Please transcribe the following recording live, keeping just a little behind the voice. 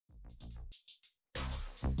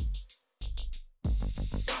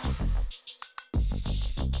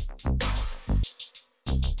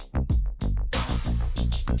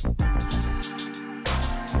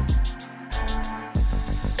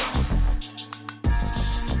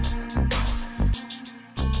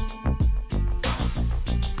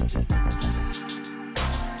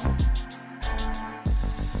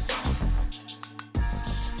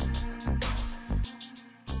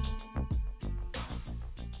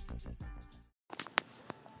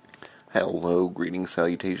Hello, greetings,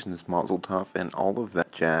 salutations, mazel tov, and all of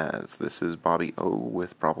that jazz. This is Bobby O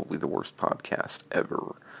with probably the worst podcast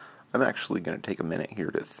ever. I'm actually going to take a minute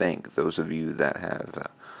here to thank those of you that have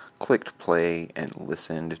clicked play and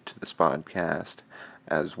listened to this podcast,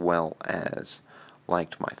 as well as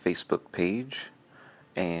liked my Facebook page,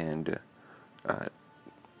 and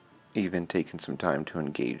even taken some time to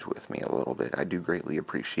engage with me a little bit. I do greatly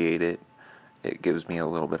appreciate it. It gives me a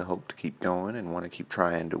little bit of hope to keep going and want to keep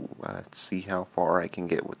trying to see how far I can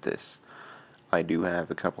get with this. I do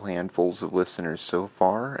have a couple handfuls of listeners so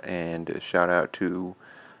far, and a shout out to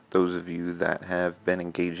those of you that have been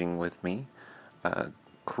engaging with me.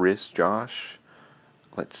 Chris, Josh,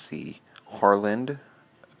 let's see, Harland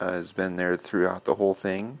has been there throughout the whole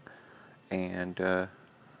thing, and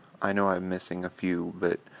I know I'm missing a few,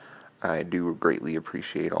 but I do greatly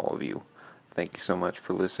appreciate all of you. Thank you so much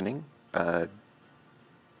for listening.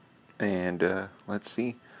 And let's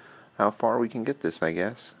see how far we can get this, I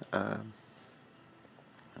guess.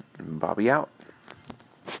 Bobby out.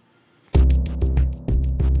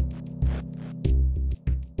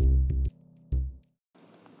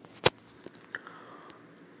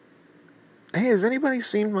 Hey, has anybody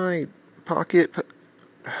seen my pocket?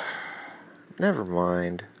 Never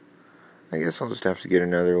mind. I guess I'll just have to get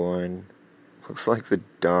another one. Looks like the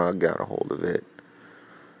dog got a hold of it.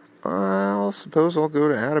 I'll suppose I'll go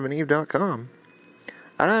to adamandeve.com.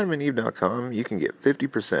 At adamandeve.com, you can get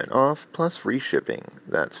 50% off plus free shipping.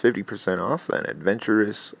 That's 50% off an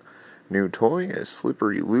adventurous new toy, a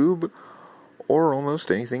slippery lube, or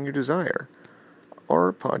almost anything you desire.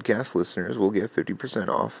 Our podcast listeners will get 50%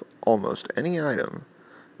 off almost any item.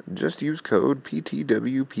 Just use code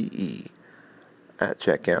PTWPE at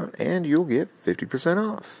checkout and you'll get 50%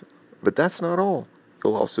 off. But that's not all.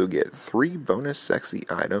 You'll also get 3 bonus sexy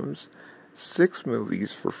items, 6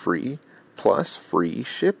 movies for free, plus free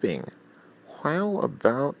shipping. How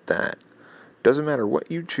about that? Doesn't matter what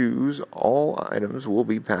you choose, all items will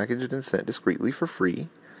be packaged and sent discreetly for free.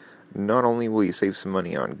 Not only will you save some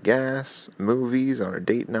money on gas, movies, on a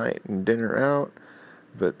date night, and dinner out,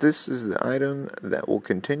 but this is the item that will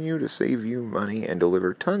continue to save you money and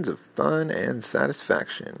deliver tons of fun and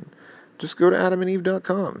satisfaction. Just go to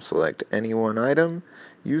adamandeve.com, select any one item,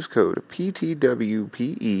 use code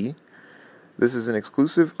PTWPE. This is an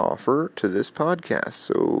exclusive offer to this podcast,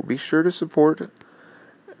 so be sure to support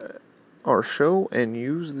our show and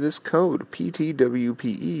use this code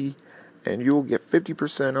PTWPE, and you'll get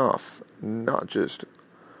 50% off, not just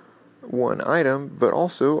one item, but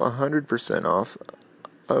also 100% off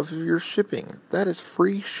of your shipping. That is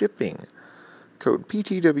free shipping. Code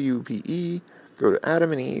PTWPE. Go to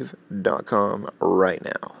adamandeve.com right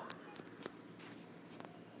now.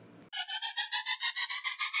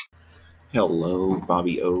 Hello,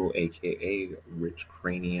 Bobby O, aka Rich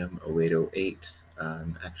Cranium 0808.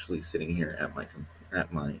 I'm actually sitting here at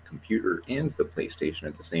my computer and the PlayStation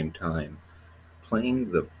at the same time,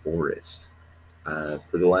 playing The Forest.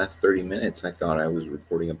 For the last 30 minutes, I thought I was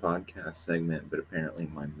recording a podcast segment, but apparently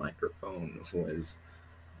my microphone was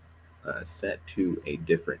set to a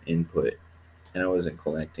different input, and I wasn't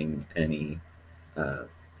collecting any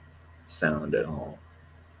sound at all.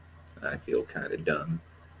 I feel kind of dumb.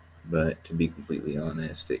 But to be completely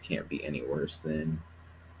honest, it can't be any worse than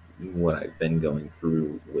what I've been going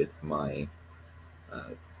through with my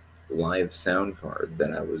live sound card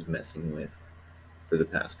that I was messing with for the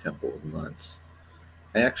past couple of months.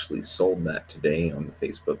 I actually sold that today on the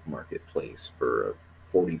Facebook Marketplace for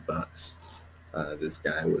 $40. This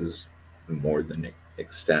guy was more than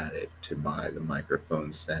ecstatic to buy the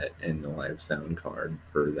microphone set and the live sound card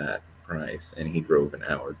for that price, and he drove an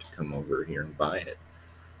hour to come over here and buy it,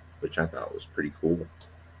 which I thought was pretty cool.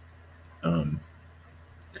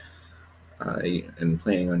 I am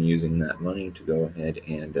planning on using that money to go ahead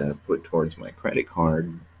and put towards my credit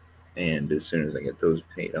card, and as soon as I get those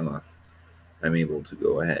paid off, I'm able to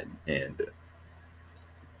go ahead and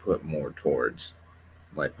put more towards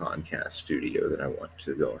my podcast studio that I want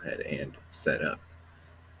to go ahead and set up.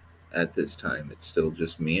 At this time, it's still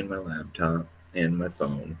just me and my laptop and my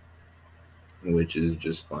phone, which is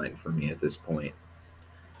just fine for me at this point.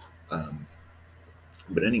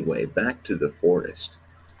 But anyway, back to The Forest.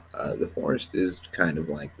 The Forest is kind of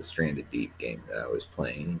like the Stranded Deep game that I was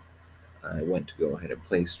playing. I went to go ahead and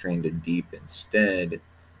play Stranded Deep instead.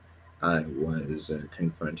 I was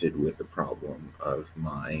confronted with the problem of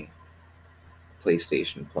my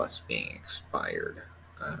PlayStation Plus being expired.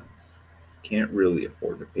 Can't really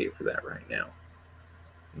afford to pay for that right now.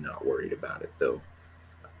 Not worried about it though.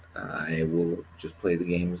 I will just play the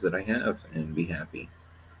games that I have and be happy.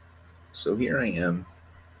 So here I am,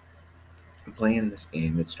 playing this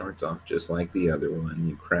game, it starts off just like the other one.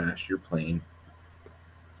 You crash your plane.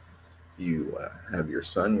 You have your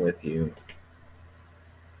son with you.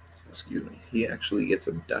 Excuse me. He actually gets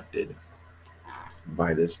abducted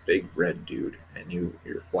by this big red dude, and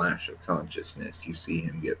your flash of consciousness, you see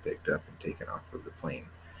him get picked up and taken off of the plane,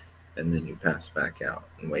 and then you pass back out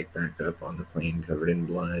and wake back up on the plane covered in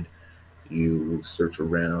blood. You search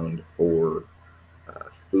around for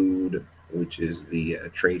food, which is the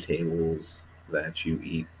tray tables that you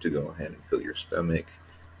eat to go ahead and fill your stomach,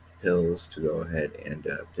 pills to go ahead and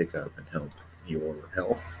pick up and help your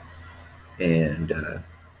health, and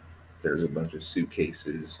there's a bunch of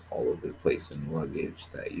suitcases all over the place and luggage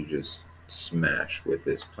that you just smash with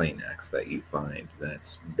this plane axe that you find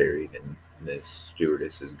that's buried in this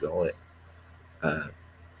stewardess's gullet. Uh,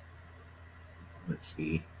 let's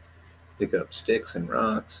see. Pick up sticks and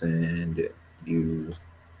rocks, and you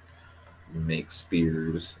make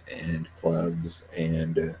spears and clubs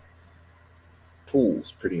and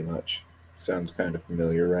tools, pretty much. Sounds kind of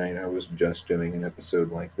familiar, right? I was just doing an episode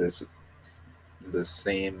like this the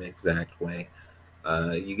same exact way.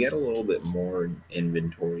 You get a little bit more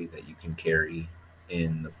inventory that you can carry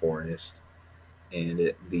in the forest,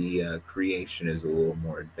 and the creation is a little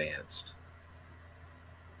more advanced.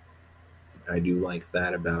 I do like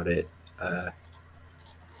that about it. Uh,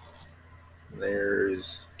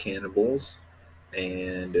 there's cannibals,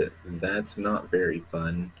 and that's not very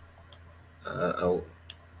fun. Oh,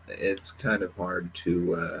 it's kind of hard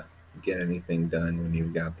to get anything done when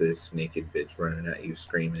you've got this naked bitch running at you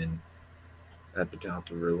screaming at the top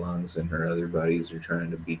of her lungs, and her other buddies are trying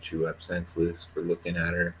to beat you up senseless for looking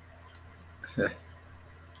at her.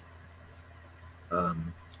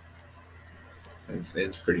 um,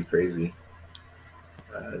 it's pretty crazy.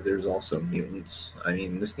 There's also mutants. I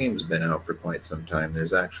mean, this game's been out for quite some time.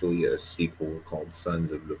 There's actually a sequel called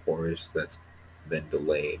Sons of the Forest that's been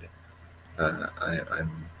delayed.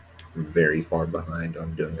 I'm very far behind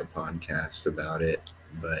on doing a podcast about it,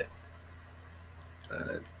 but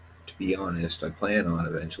to be honest, I plan on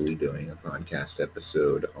eventually doing a podcast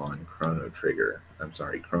episode on Chrono Trigger. I'm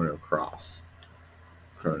sorry, Chrono Cross.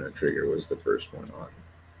 Chrono Trigger was the first one on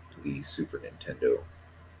the Super Nintendo.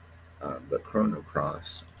 But Chrono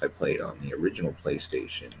Cross, I played on the original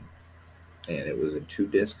PlayStation, and it was a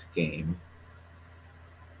 2-disc game,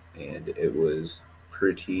 and it was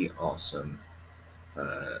pretty awesome.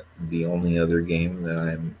 The only other game that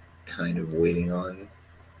I'm kind of waiting on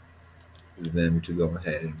them to go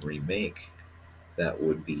ahead and remake that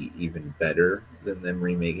would be even better than them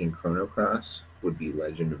remaking Chrono Cross would be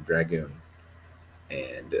Legend of Dragoon.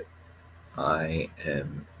 And I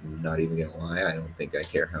am not even going to lie, I don't think I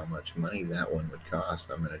care how much money that one would cost.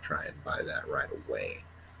 I'm going to try and buy that right away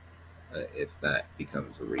if that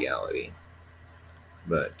becomes a reality.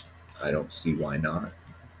 But I don't see why not,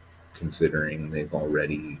 considering they've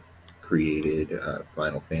already created a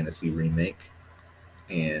Final Fantasy remake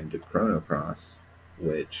and Chrono Cross,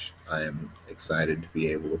 which I am excited to be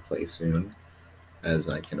able to play soon as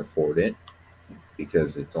I can afford it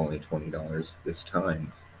because it's only $20 this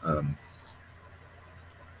time.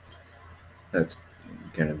 That's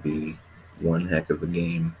going to be one heck of a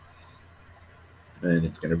game, and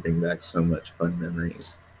it's going to bring back so much fun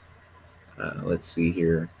memories. Let's see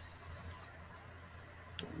here.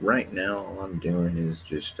 Right now, all I'm doing is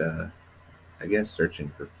just, I guess, searching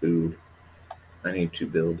for food. I need to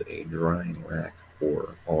build a drying rack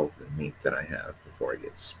for all of the meat that I have before it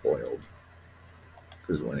gets spoiled.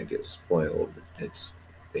 Because when it gets spoiled, it's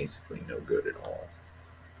basically no good at all.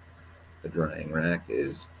 The drying rack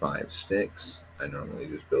is 5 sticks. I normally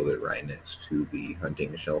just build it right next to the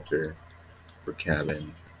hunting shelter or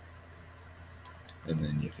cabin, and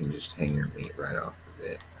then you can just hang your meat right off of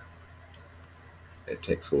it. It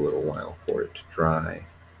takes a little while for it to dry,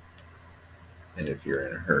 and if you're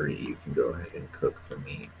in a hurry, you can go ahead and cook the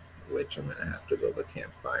meat, which I'm going to have to build a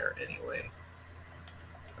campfire anyway.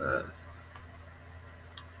 A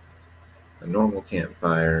normal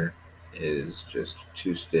campfire is just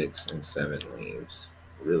 2 sticks and 7 leaves.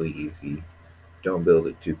 Really easy. Don't build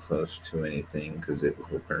it too close to anything because it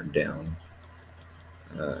will burn down.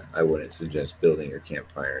 I wouldn't suggest building your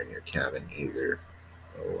campfire in your cabin either.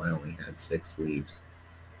 Oh, I only had 6 leaves.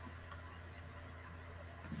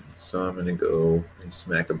 So I'm going to go and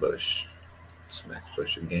smack a bush. Smack a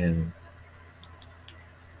bush again.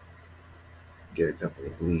 Get a couple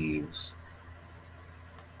of leaves.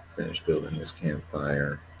 Finish building this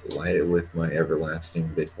campfire. Light it with my everlasting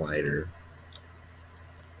big lighter.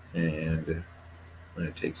 And I'm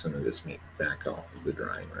going to take some of this meat back off of the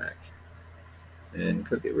drying rack and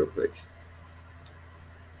cook it real quick.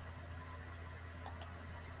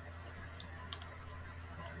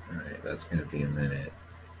 Alright, that's going to be a minute.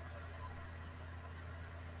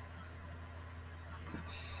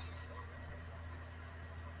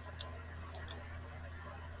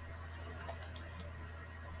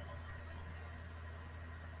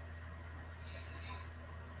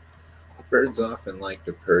 Birds often like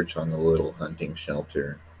to perch on the little hunting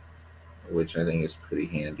shelter, which I think is pretty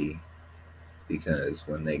handy because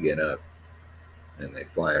when they get up and they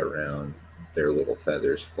fly around, their little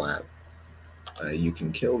feathers flap. You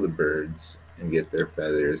can kill the birds and get their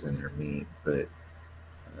feathers and their meat, but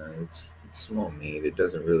it's small meat. It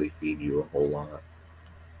doesn't really feed you a whole lot.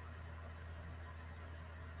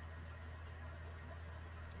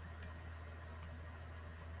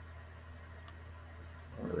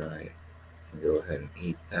 All right, can go ahead and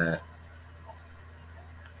eat that.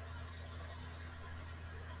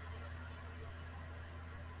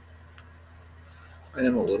 I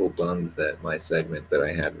am a little bummed that my segment that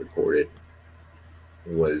I had recorded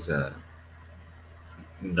was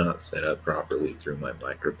not set up properly through my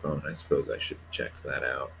microphone. I suppose I should check that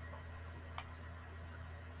out.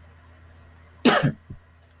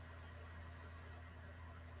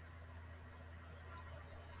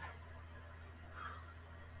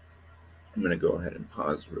 I'm going to go ahead and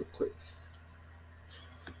pause real quick.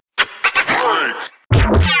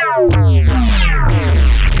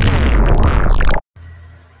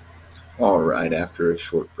 All right, after a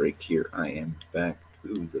short break here, I am back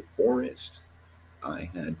to the forest. I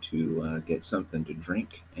had to get something to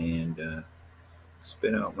drink and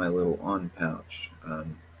spit out my little on pouch. I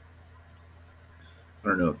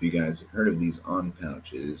don't know if you guys have heard of these on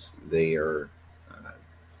pouches. They are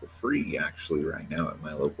for free actually right now at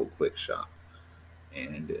my local quick shop.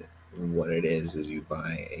 And what it is you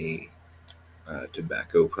buy a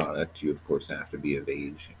tobacco product. You of course have to be of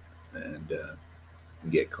age and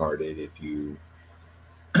get carded if you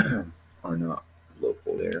are not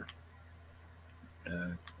local there.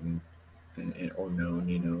 Or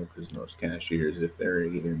known, because most cashiers, if they're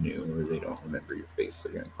either new or they don't remember your face,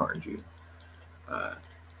 they're going to card you.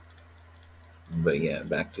 But yeah,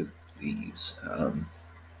 back to these.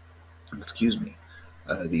 Excuse me.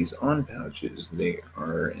 These on pouches, they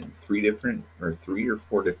are in three or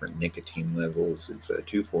four different nicotine levels. It's a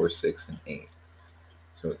 2, 4, 6, and 8.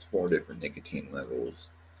 So it's 4 different nicotine levels,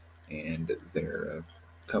 and they're a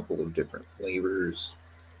couple of different flavors.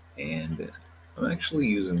 And I'm actually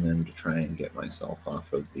using them to try and get myself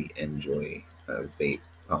off of the Enjoy vape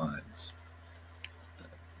pods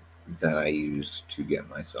that I used to get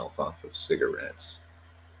myself off of cigarettes.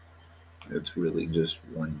 It's really just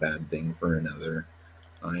one bad thing for another,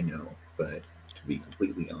 I know, but to be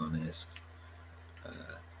completely honest,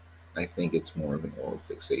 I think it's more of an oral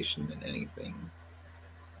fixation than anything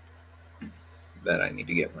that I need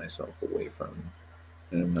to get myself away from.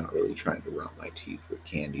 And I'm not really trying to rot my teeth with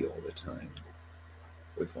candy all the time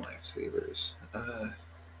with lifesavers.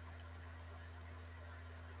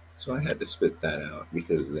 So I had to spit that out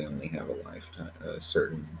because they only have a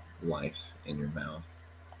certain life in your mouth,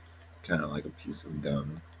 kind of like a piece of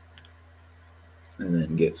gum, and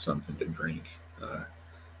then get something to drink.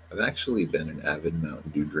 I've actually been an avid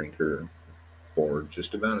Mountain Dew drinker for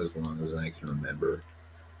just about as long as I can remember.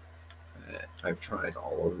 I've tried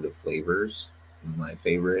all of the flavors. My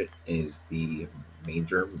favorite is the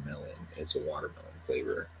Major Melon. It's a watermelon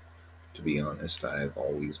flavor. To be honest, I've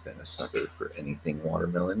always been a sucker for anything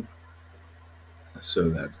watermelon. So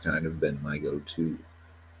that's kind of been my go to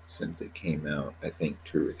since it came out, I think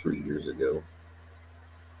 2 or 3 years ago.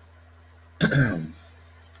 Do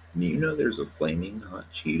you know there's a Flaming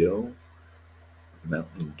Hot Cheeto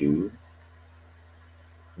Mountain Dew?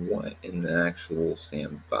 What in the actual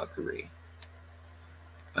Sam fuckery?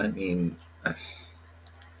 I mean,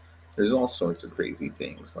 there's all sorts of crazy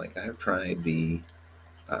things. Like, I've tried the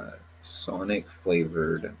Sonic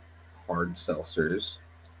flavored hard seltzers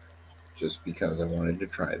just because I wanted to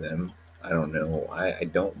try them. I don't know. I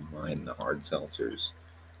don't mind the hard seltzers.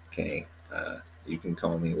 Okay. You can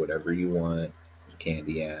call me whatever you want,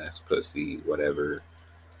 candy ass, pussy, whatever.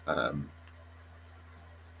 Um,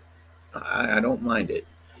 I don't mind it.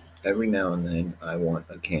 Every now and then, I want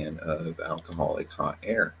a can of alcoholic hot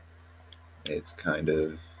air. It's kind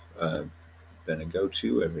of uh, been a go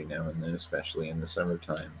to every now and then, especially in the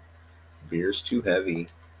summertime. Beer's too heavy,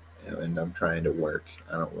 and I'm trying to work.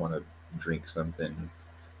 I don't want to drink something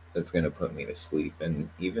that's going to put me to sleep. And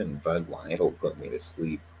even Bud Light will put me to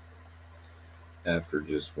sleep after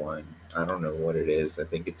just one. I don't know what it is. I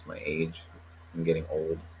think it's my age. I'm getting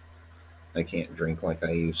old. I can't drink like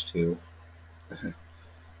I used to,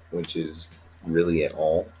 which is really at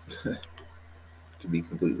all, to be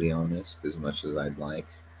completely honest, as much as I'd like.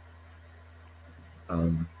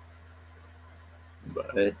 Um,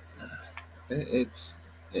 But it's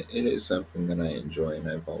it is something that I enjoy, and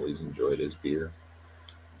I've always enjoyed as beer.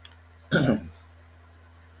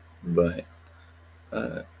 But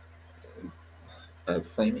uh, a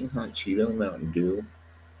flaming hot Cheeto Mountain Dew,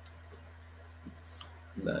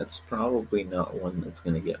 that's probably not one that's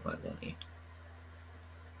going to get my money.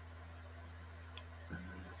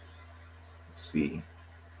 Let's see.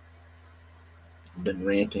 I've been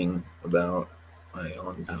ranting about my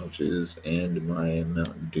on pouches and my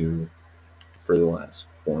Mountain Dew for the last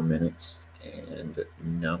 4 minutes, and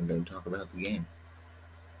now I'm going to talk about the game.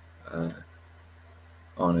 Uh,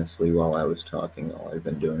 Honestly, while I was talking, all I've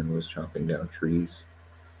been doing was chopping down trees.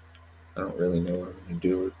 I don't really know what I'm going to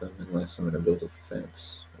do with them unless I'm going to build a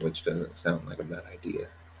fence, which doesn't sound like a bad idea.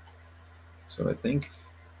 So I think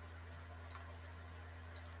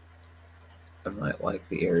I might like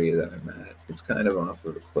the area that I'm at. It's kind of off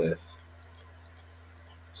of a cliff,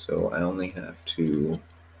 so I only have to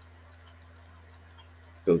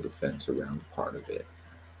build a fence around part of it.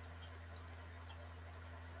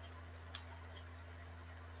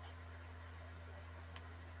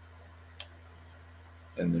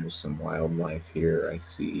 And there's some wildlife here. I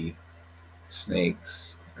see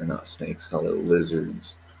snakes, or not snakes, hello,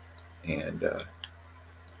 lizards, and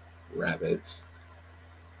rabbits,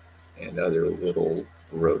 and other little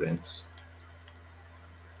rodents.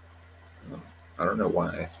 Um, I don't know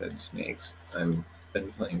why I said snakes. I've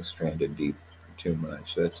been playing Stranded Deep too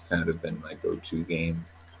much. That's kind of been my go to game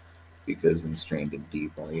because in Stranded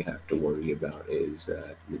Deep, all you have to worry about is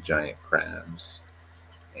the giant crabs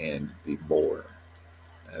and the boar,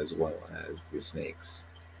 as well as the snakes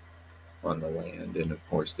on the land, and of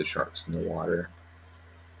course the sharks in the water.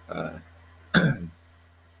 Uh,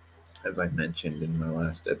 as I mentioned in my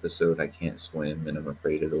last episode, I can't swim and I'm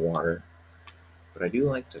afraid of the water, but I do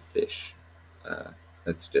like to fish. Uh,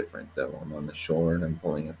 that's different though. I'm on the shore and I'm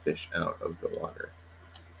pulling a fish out of the water.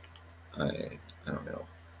 I don't know.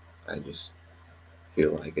 I just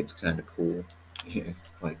feel like it's kind of cool. Yeah,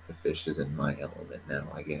 like the fish is in my element now,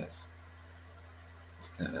 I guess. It's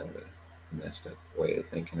kind of a messed up way of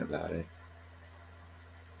thinking about it.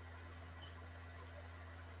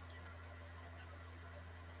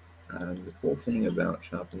 The cool thing about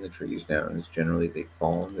chopping the trees down is generally they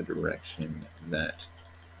fall in the direction that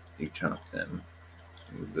you chop them.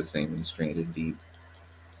 The same in Stranded Deep.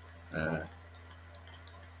 Uh,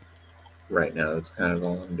 right now, that's kind of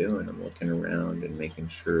all I'm doing. I'm looking around and making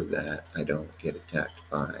sure that I don't get attacked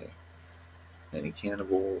by any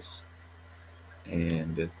cannibals.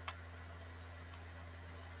 And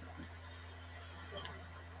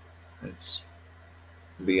it's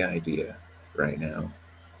the idea right now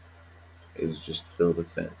is just to build a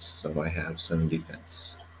fence so I have some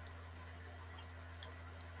defense.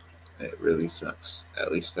 It really sucks.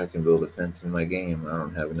 At least I can build a fence in my game. I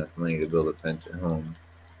don't have enough money to build a fence at home.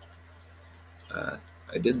 Uh,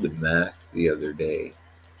 I did the math the other day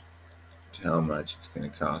to how much it's going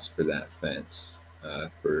to cost for that fence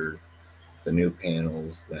for the new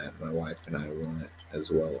panels that my wife and I want, as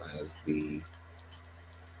well as the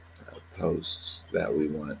posts that we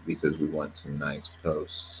want because we want some nice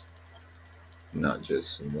posts, not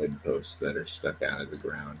just some wood posts that are stuck out of the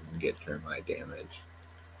ground and get termite damage.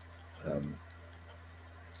 Um,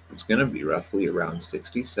 it's going to be roughly around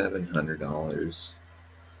 $6,700,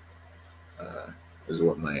 uh, is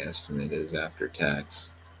what my estimate is after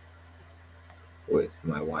tax, with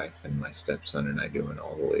my wife and my stepson and I doing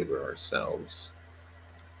all the labor ourselves.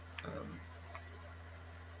 Um,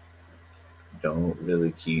 don't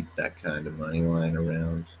really keep that kind of money lying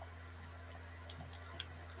around.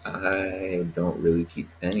 I don't really keep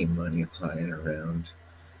any money lying around.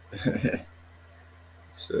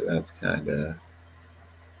 So that's kind of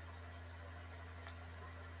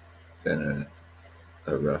been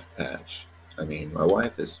a rough patch. I mean, my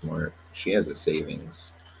wife is smart. She has a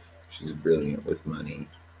savings. She's brilliant with money,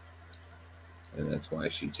 and that's why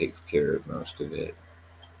she takes care of most of it.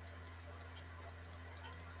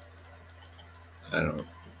 I don't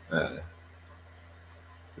uh,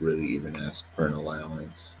 really even ask for an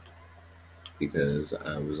allowance because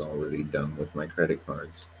I was already done with my credit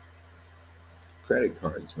cards. Credit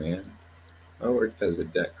cards, man. I worked as a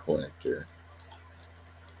debt collector.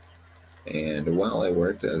 And while I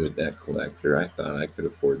worked as a debt collector, I thought I could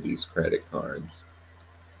afford these credit cards.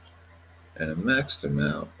 And I maxed them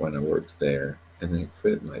out when I worked there and then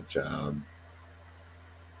quit my job.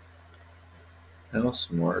 How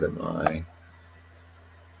smart am I?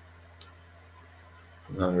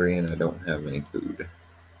 I'm hungry and I don't have any food.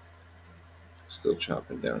 Still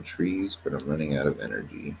chopping down trees, but I'm running out of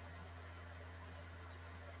energy.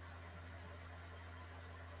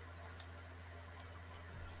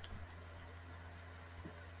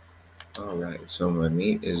 Alright, so my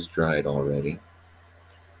meat is dried already.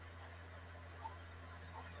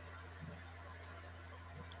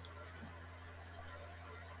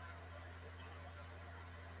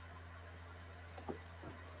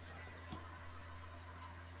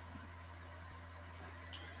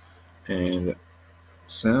 And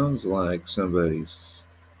sounds like somebody's...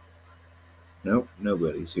 Nope,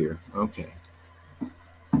 nobody's here. Okay.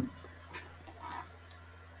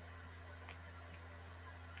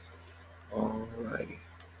 Alrighty.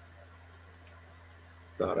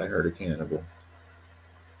 Thought I heard a cannibal.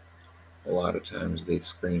 A lot of times they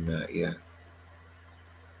scream at you,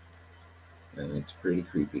 and it's pretty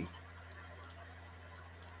creepy.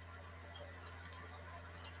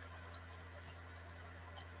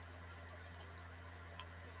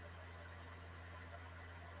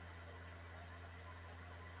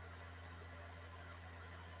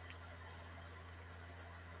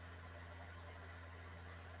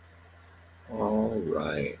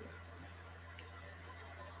 Alright.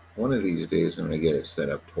 One of these days I'm going to get it set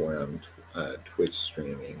up to where I'm Twitch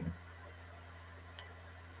streaming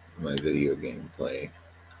my video game play.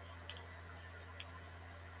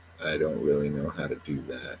 I don't really know how to do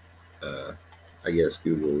that. I guess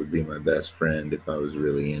Google would be my best friend if I was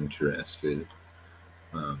really interested.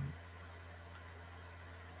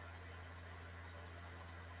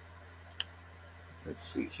 Let's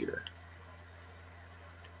see here.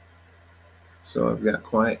 So I've got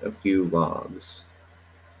quite a few logs.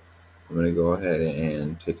 I'm going to go ahead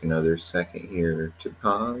and take another second here to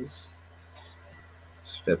pause,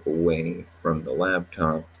 step away from the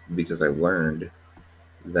laptop, because I learned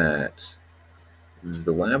that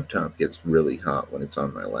the laptop gets really hot when it's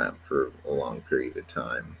on my lap for a long period of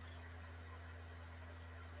time.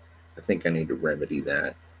 I think I need to remedy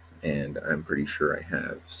that, and I'm pretty sure I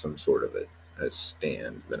have some sort of a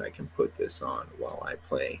stand that I can put this on while I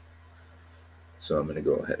play. So I'm going to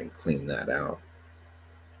go ahead and clean that out,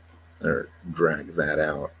 or drag that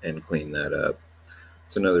out and clean that up.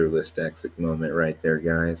 It's another list exit moment right there,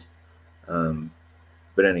 guys.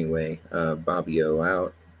 But anyway, Bobby O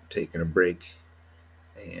out, taking a break,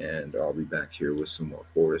 and I'll be back here with some more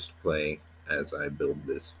forest play as I build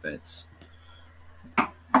this fence.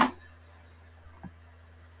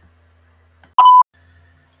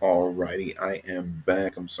 Alrighty, I am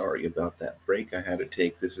back. I'm sorry about that break I had to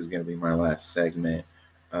take. This is going to be my last segment.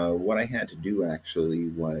 What I had to do actually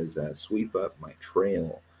was sweep up my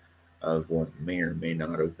trail of what may or may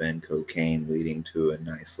not have been cocaine, leading to a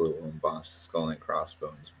nice little embossed skull and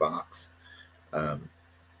crossbones box, and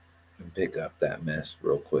pick up that mess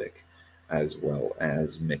real quick, as well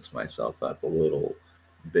as mix myself up a little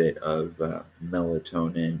bit of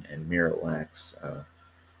melatonin and Miralax.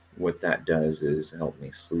 What that does is help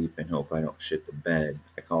me sleep and hope I don't shit the bed.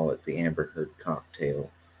 I call it the Amber Heard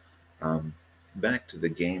cocktail. Back to the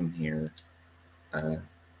game here.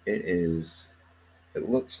 It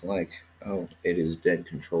looks like, it is dead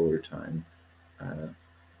controller time.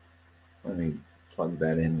 Let me plug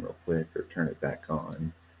that in real quick or turn it back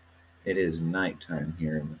on. It is nighttime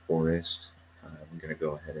here in the forest. I'm going to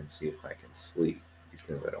go ahead and see if I can sleep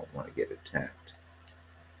because I don't want to get attacked.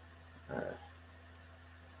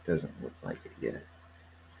 Doesn't look like it yet.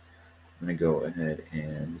 I'm going to go ahead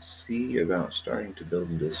and see about starting to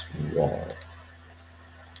build this wall.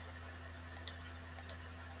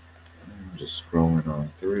 I'm just scrolling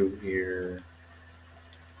on through here.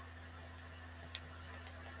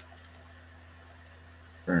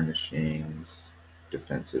 Furnishings,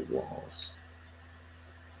 defensive walls.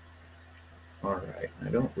 Alright, I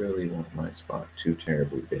don't really want my spot too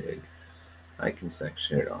terribly big. I can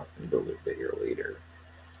section it off and build it bigger later.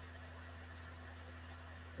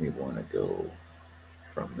 We want to go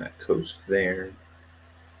from that coast there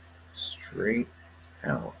straight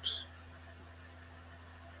out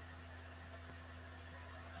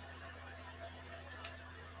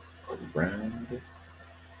around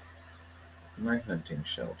my hunting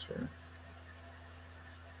shelter.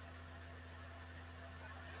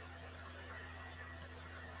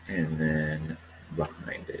 And then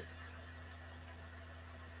behind it.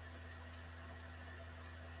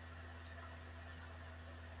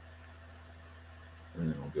 And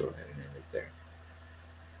then we'll go ahead and end it there.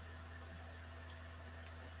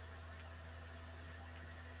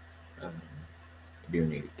 I do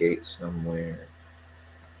need a gate somewhere.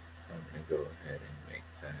 I'm going to go ahead and make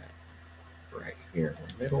that right here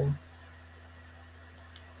in the middle.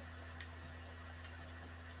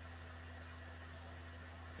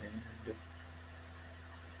 And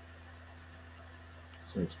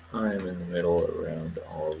since I'm in the middle around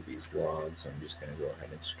all of these logs, I'm just going to go ahead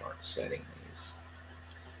and start setting these.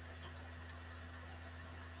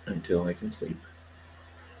 until I can sleep.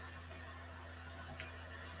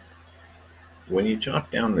 When you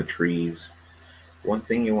chop down the trees, one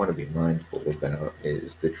thing you want to be mindful about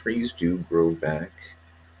is the trees do grow back,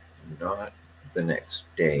 not the next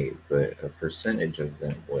day, but a percentage of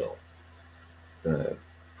them will. The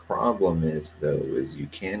problem is, though, is you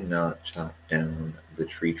cannot chop down the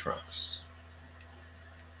tree trunks.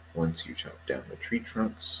 Once you chop down the tree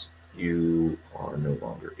trunks, you are no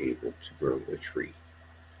longer able to grow a tree.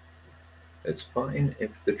 It's fine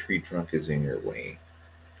if the tree trunk is in your way,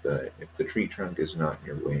 but if the tree trunk is not in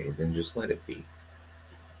your way, then just let it be.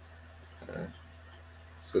 Uh,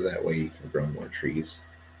 so that way you can grow more trees.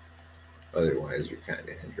 Otherwise, you're kind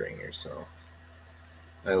of hindering yourself.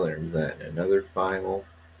 I learned that in another file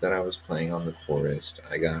that I was playing on the forest,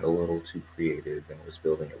 I got a little too creative and was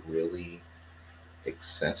building a really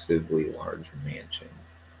excessively large mansion.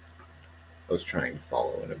 I was trying to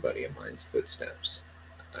follow in a buddy of mine's footsteps.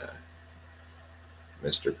 Uh,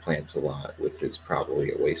 Mr. Plants a Lot with his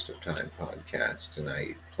Probably a Waste of Time podcast, and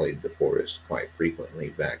I played the forest quite frequently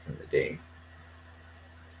back in the day.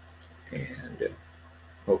 And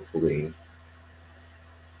hopefully,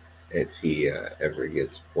 if he ever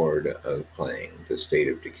gets bored of playing the State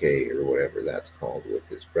of Decay or whatever that's called with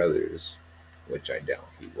his brothers, which I doubt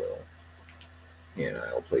he will, and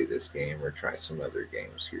I'll play this game or try some other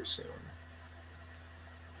games here soon.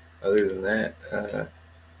 Other than that,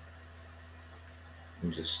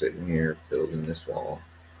 I'm just sitting here building this wall,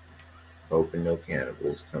 hoping no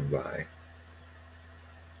cannibals come by.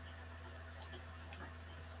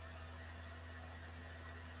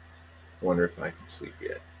 Wonder if I can sleep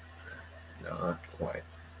yet. Not quite.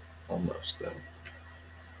 Almost, though.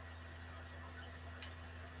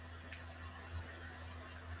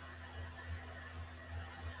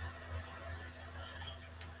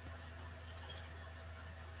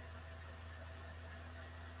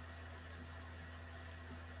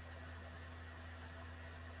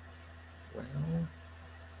 Well,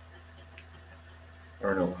 I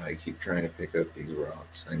don't know why I keep trying to pick up these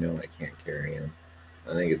rocks. I know I can't carry them.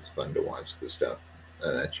 I think it's fun to watch the stuff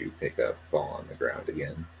that you pick up fall on the ground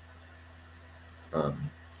again. Um,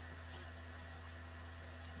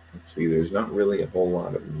 let's see, there's not really a whole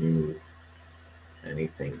lot of new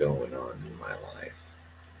anything going on in my life.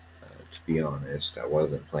 To be honest, I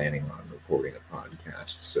wasn't planning on recording a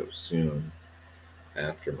podcast so soon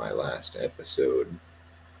after my last episode,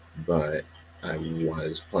 but I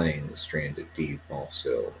was playing the Stranded Deep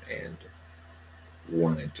also and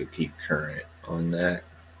wanted to keep current on that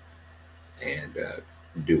and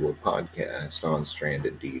do a podcast on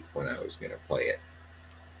Stranded Deep when I was going to play it.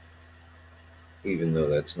 Even though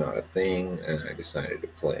that's not a thing, and I decided to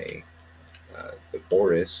play The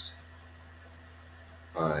Forest,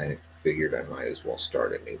 I figured I might as well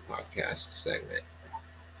start a new podcast segment.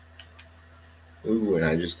 Ooh, and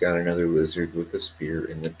I just got another lizard with a spear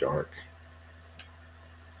in the dark.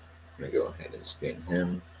 I'm going to go ahead and skin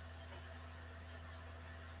him.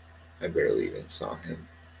 I barely even saw him.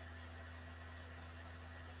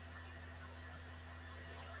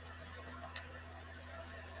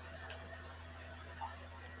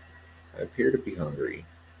 I appear to be hungry.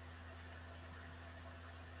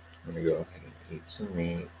 I'm going to go ahead and eat some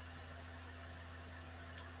meat.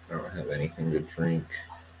 I don't have anything to drink,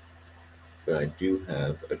 but I do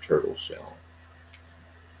have a turtle shell.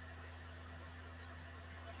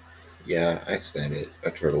 Yeah, I said it,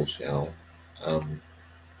 a turtle shell. Um,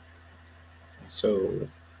 so,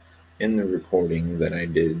 in the recording that I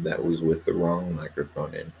did that was with the wrong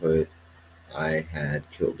microphone input, I had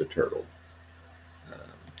killed a turtle.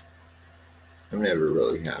 I'm never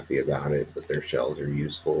really happy about it, but their shells are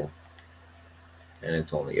useful, and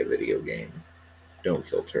it's only a video game. Don't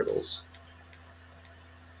kill turtles.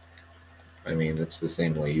 I mean, it's the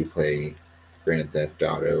same way you play Grand Theft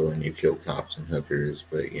Auto and you kill cops and hookers,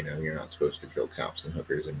 but you know, you're not supposed to kill cops and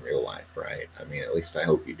hookers in real life, right? I mean, at least I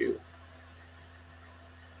hope you do.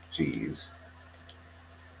 Jeez.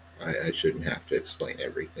 I shouldn't have to explain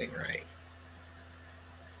everything, right?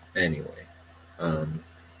 Anyway,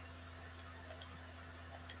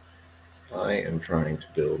 I am trying to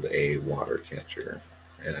build a water catcher,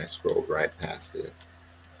 and I scrolled right past it.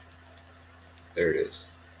 There it is,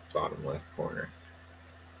 bottom left corner.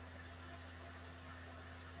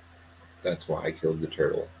 That's why I killed the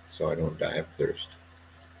turtle, so I don't die of thirst.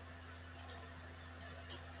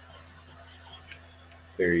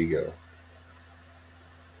 There you go.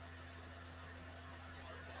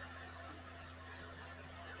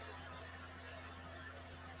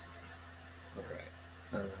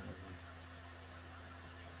 Alright.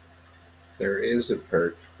 There is a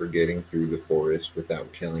perk for getting through the forest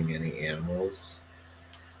without killing any animals.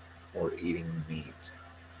 or eating meat.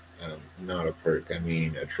 Not a perk, I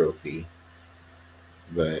mean a trophy.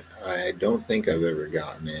 But I don't think I've ever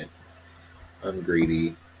gotten it. I'm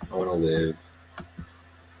greedy. I want to live.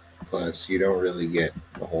 Plus, you don't really get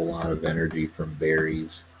a whole lot of energy from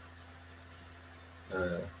berries.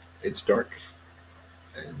 Uh, it's dark,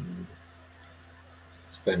 and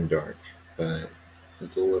it's been dark, but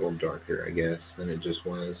it's a little darker, I guess, than it just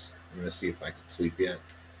was. I'm going to see if I can sleep yet.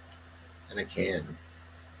 And I can.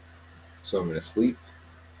 So I'm going to sleep.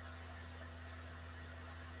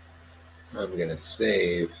 I'm going to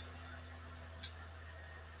save.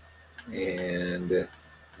 And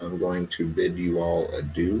I'm going to bid you all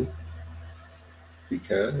adieu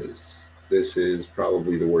because this is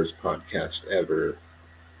probably the worst podcast ever.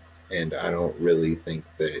 And I don't really think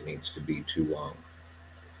that it needs to be too long.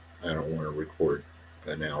 I don't want to record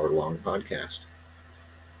an hour-long podcast,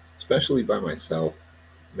 especially by myself.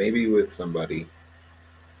 Maybe with somebody.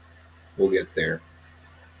 We'll get there.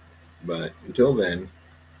 But until then,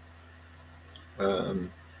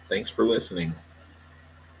 thanks for listening.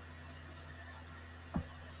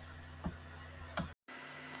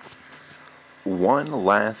 One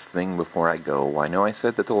last thing before I go. I know I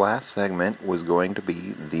said that the last segment was going to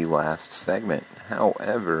be the last segment.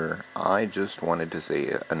 However, I just wanted to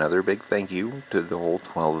say another big thank you to the whole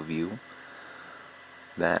 12 of you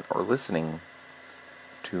that are listening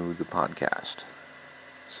to the podcast.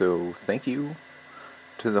 So, thank you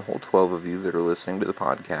to the whole 12 of you that are listening to the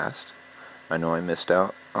podcast. I know I missed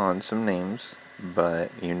out on some names,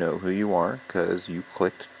 but you know who you are because you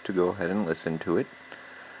clicked to go ahead and listen to it.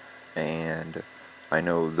 And I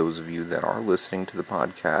know those of you that are listening to the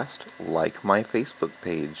podcast like my Facebook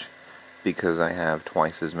page because I have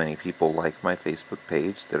twice as many people like my Facebook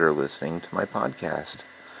page that are listening to my podcast.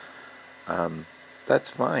 That's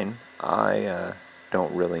fine. I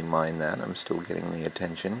don't really mind that. I'm still getting the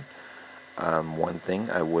attention. One thing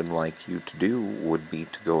I would like you to do would be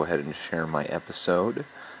to go ahead and share my episode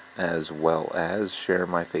as well as share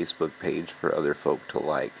my Facebook page for other folk to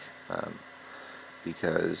like.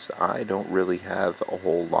 Because I don't really have a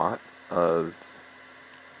whole lot of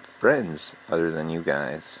friends other than you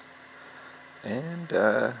guys. And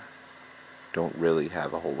don't really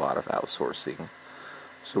have a whole lot of outsourcing.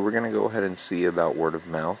 So we're going to go ahead and see about word of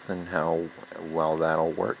mouth and how well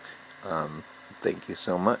that'll work. Thank you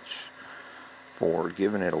so much for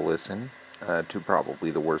giving it a listen to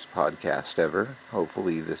probably the worst podcast ever.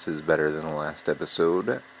 Hopefully this is better than the last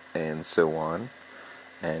episode, and so on.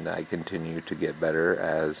 And I continue to get better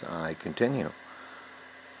as I continue.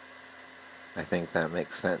 I think that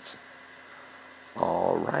makes sense.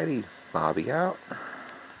 Alrighty, Bobby out.